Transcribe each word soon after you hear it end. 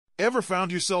Ever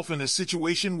found yourself in a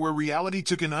situation where reality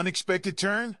took an unexpected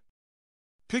turn?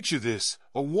 Picture this: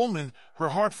 a woman, her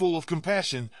heart full of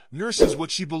compassion, nurses what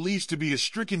she believes to be a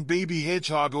stricken baby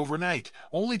hedgehog overnight,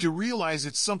 only to realize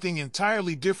it's something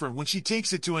entirely different when she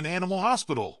takes it to an animal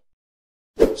hospital.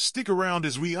 Stick around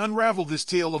as we unravel this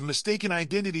tale of mistaken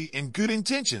identity and good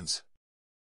intentions.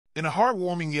 In a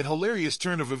heartwarming yet hilarious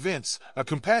turn of events, a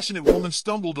compassionate woman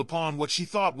stumbled upon what she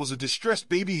thought was a distressed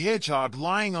baby hedgehog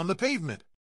lying on the pavement.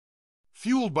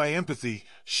 Fueled by empathy,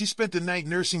 she spent the night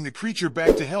nursing the creature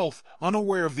back to health,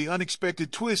 unaware of the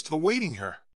unexpected twist awaiting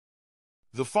her.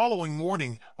 The following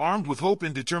morning, armed with hope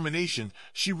and determination,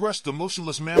 she rushed the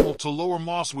motionless mammal to Lower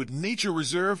Mosswood Nature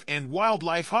Reserve and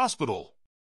Wildlife Hospital.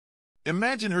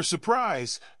 Imagine her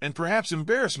surprise, and perhaps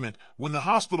embarrassment, when the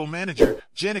hospital manager,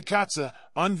 Janet Katza,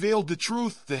 unveiled the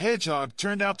truth: the hedgehog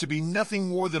turned out to be nothing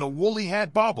more than a woolly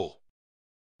hat Bobble.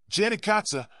 Janet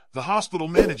Katza, the hospital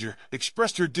manager,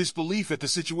 expressed her disbelief at the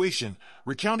situation,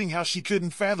 recounting how she couldn't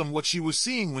fathom what she was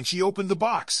seeing when she opened the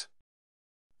box.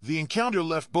 The encounter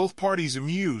left both parties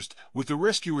amused, with the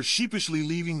rescuer sheepishly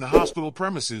leaving the hospital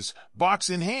premises, box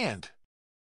in hand.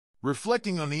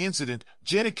 Reflecting on the incident,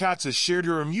 Janet Katza shared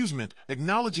her amusement,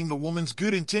 acknowledging the woman's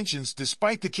good intentions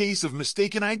despite the case of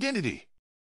mistaken identity.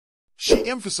 She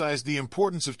emphasized the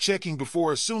importance of checking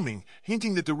before assuming,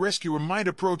 hinting that the rescuer might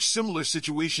approach similar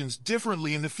situations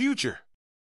differently in the future.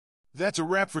 That's a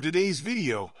wrap for today's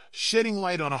video, shedding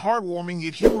light on a heartwarming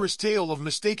yet humorous tale of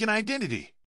mistaken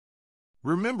identity.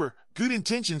 Remember, good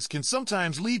intentions can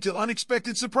sometimes lead to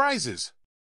unexpected surprises.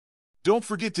 Don't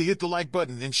forget to hit the like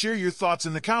button and share your thoughts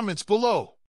in the comments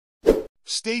below.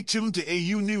 Stay tuned to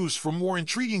AU News for more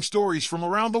intriguing stories from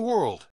around the world.